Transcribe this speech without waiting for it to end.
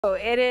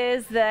It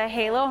is the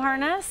Halo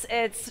harness.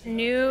 It's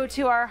new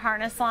to our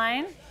harness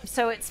line.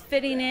 So it's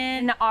fitting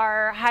in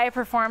our high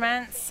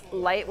performance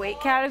lightweight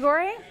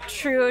category.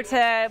 True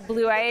to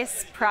Blue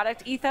Ice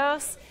product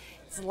ethos,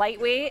 it's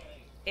lightweight,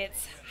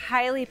 it's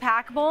highly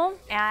packable,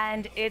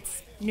 and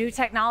it's new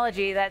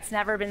technology that's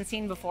never been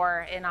seen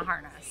before in a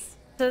harness.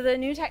 So the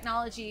new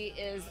technology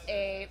is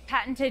a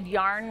patented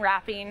yarn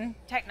wrapping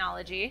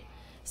technology.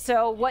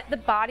 So what the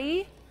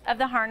body of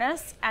the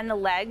harness and the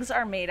legs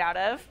are made out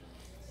of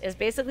is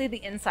basically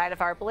the inside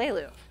of our belay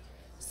loop.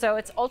 So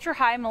it's ultra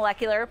high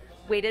molecular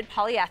weighted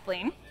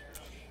polyethylene,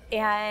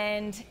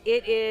 and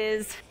it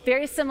is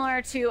very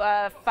similar to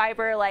a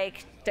fiber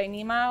like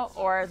Dyneema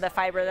or the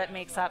fiber that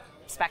makes up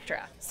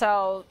Spectra.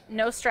 So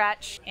no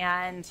stretch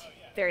and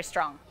very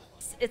strong.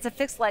 It's a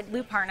fixed leg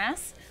loop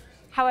harness.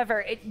 However,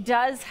 it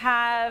does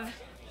have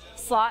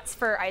slots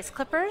for ice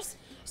clippers.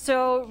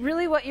 So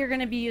really what you're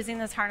going to be using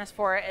this harness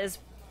for is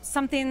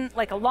something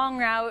like a long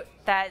route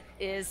that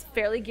is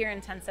fairly gear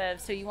intensive.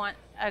 So you want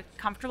a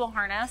comfortable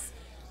harness,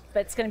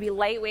 but it's going to be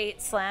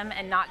lightweight, slim,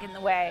 and not get in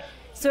the way.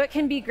 So it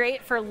can be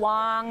great for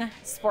long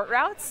sport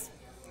routes,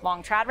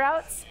 long trad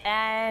routes,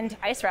 and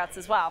ice routes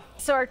as well.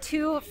 So our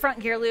two front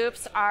gear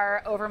loops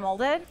are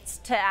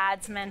overmolded to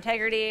add some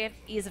integrity,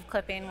 ease of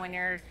clipping when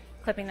you're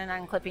clipping and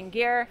unclipping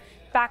gear.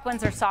 Back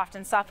ones are soft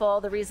and supple.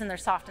 The reason they're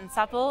soft and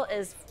supple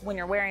is when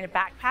you're wearing a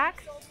backpack,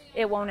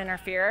 it won't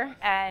interfere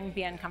and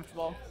be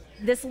uncomfortable.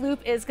 This loop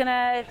is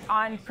gonna,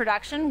 on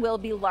production, will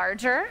be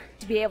larger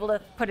to be able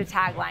to put a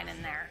tagline in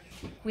there.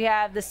 We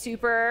have the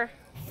super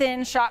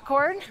thin shot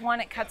cord. One,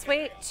 it cuts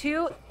weight.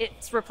 Two,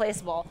 it's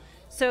replaceable.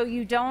 So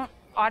you don't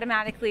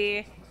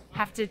automatically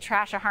have to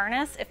trash a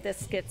harness if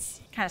this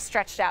gets kind of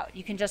stretched out.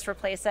 You can just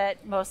replace it.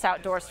 Most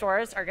outdoor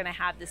stores are gonna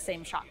have the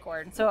same shot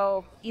cord.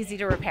 So easy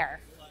to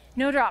repair.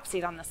 No drop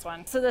seat on this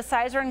one. So the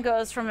size run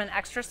goes from an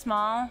extra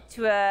small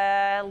to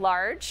a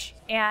large,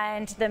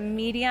 and the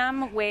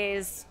medium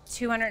weighs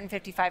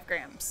 255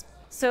 grams.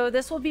 So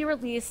this will be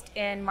released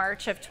in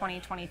March of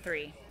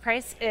 2023.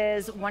 Price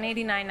is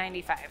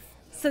 $189.95.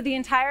 So the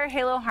entire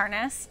Halo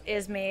harness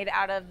is made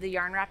out of the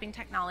yarn wrapping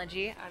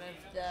technology, out of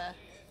the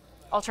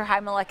ultra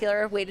high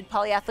molecular weighted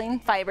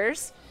polyethylene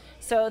fibers.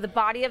 So the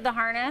body of the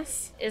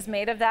harness is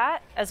made of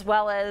that, as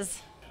well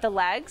as the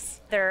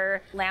legs.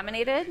 They're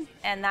laminated,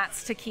 and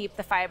that's to keep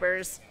the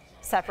fibers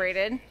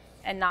separated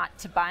and not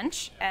to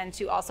bunch, and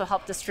to also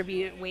help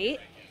distribute weight.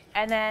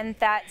 And then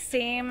that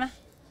same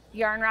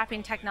yarn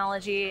wrapping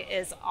technology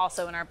is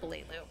also in our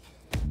belay loop.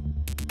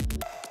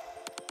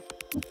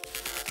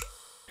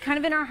 Kind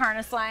of in our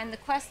harness line, the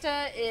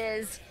Questa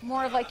is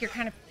more of like your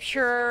kind of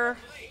pure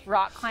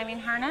rock climbing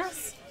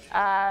harness.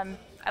 I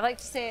like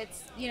to say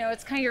it's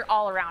kind of your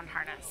all-around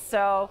harness.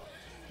 So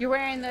you're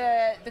wearing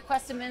the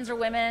Questa men's or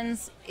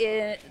women's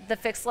in the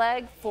fixed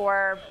leg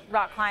for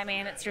rock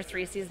climbing. It's your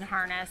 3-season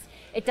harness.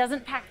 It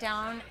doesn't pack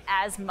down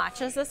as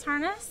much as this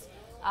harness.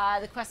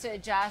 The Questa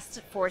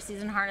Adjust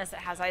 4-season harness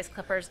that has ice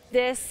clippers.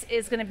 This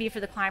is going to be for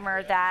the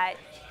climber that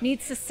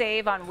needs to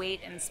save on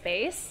weight and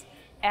space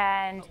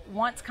and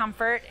wants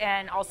comfort,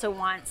 and also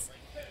wants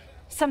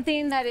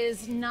something that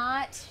is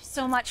not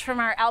so much from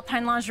our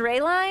alpine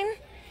lingerie line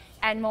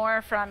and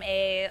more from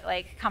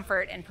a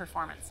comfort and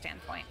performance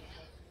standpoint.